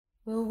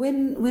Well,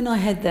 when I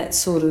had that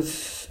sort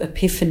of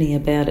epiphany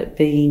about it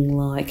being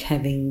like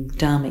having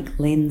Dharmic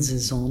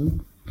lenses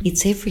on,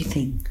 it's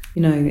everything,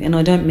 and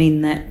I don't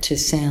mean that to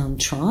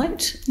sound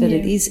trite, but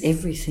It is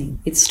everything.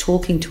 It's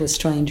talking to a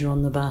stranger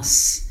on the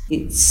bus.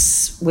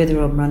 It's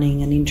whether I'm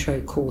running an intro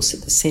course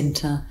at the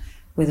centre,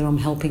 whether I'm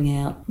helping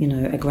out,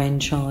 a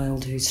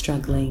grandchild who's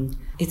struggling.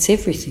 It's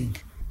everything.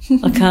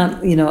 I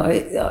can't,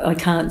 I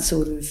can't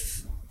sort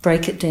of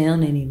break it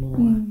down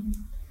anymore.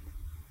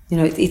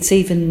 It's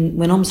even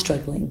when I'm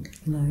struggling,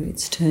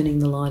 it's turning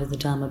the light of the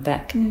Dharma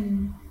back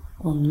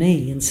on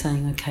me and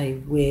saying, okay,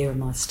 where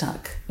am I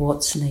stuck?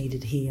 What's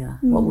needed here?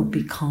 What would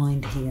be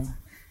kind here?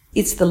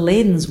 It's the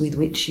lens with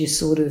which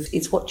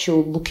it's what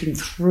you're looking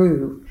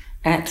through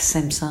at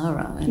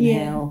samsara and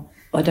how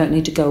I don't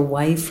need to go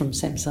away from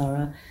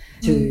samsara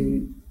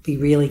to be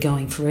really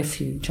going for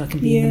refuge. I can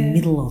be in the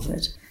middle of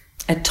it.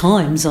 At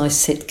times I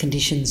set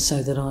conditions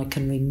so that I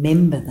can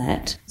remember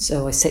that.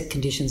 So I set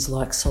conditions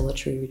like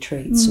solitary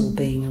retreats or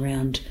being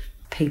around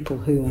people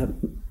who are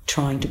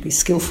trying to be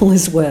skillful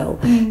as well.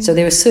 So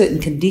there are certain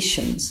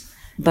conditions,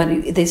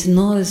 but there's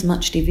not as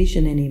much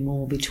division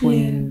anymore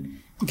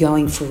between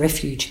going for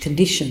refuge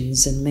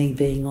conditions and me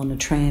being on a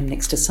tram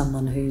next to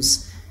someone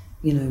who's,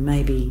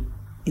 maybe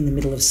in the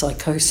middle of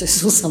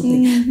psychosis or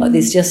something. Like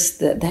there's just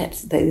that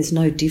there's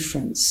no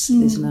difference.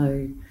 There's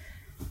no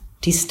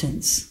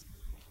distance.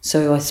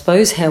 So I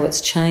suppose how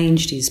it's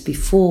changed is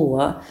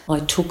before I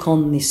took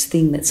on this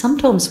thing that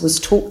sometimes was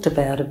talked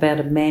about a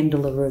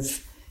mandala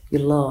of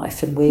your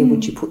life and where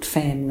would you put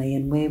family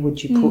and where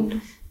would you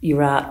put your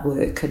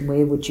artwork and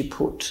where would you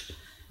put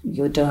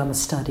your Dharma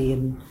study,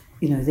 and,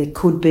 there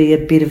could be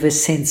a bit of a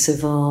sense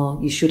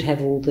of, you should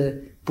have all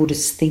the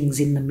Buddhist things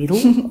in the middle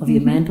of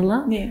your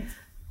mandala. Yeah.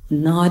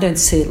 No, I don't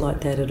see it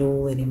like that at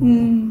all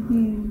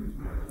anymore.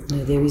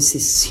 There is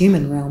this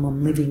human realm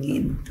I'm living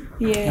in,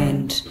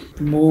 and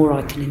the more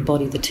I can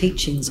embody the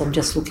teachings, I'm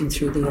just looking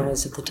through the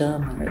eyes of the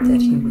Dharma at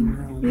that human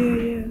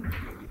realm.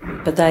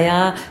 But they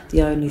are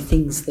the only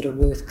things that are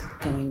worth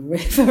going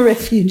for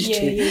refuge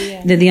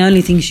to. They're the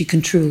only things you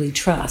can truly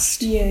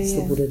trust. It's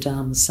the Buddha,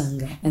 Dharma,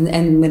 Sangha.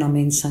 And when I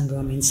mean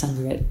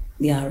Sangha at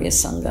the Arya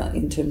Sangha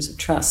in terms of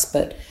trust,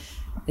 but,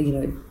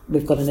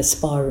 we've got an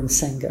aspiring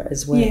Sangha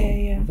as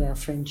well of our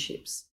friendships.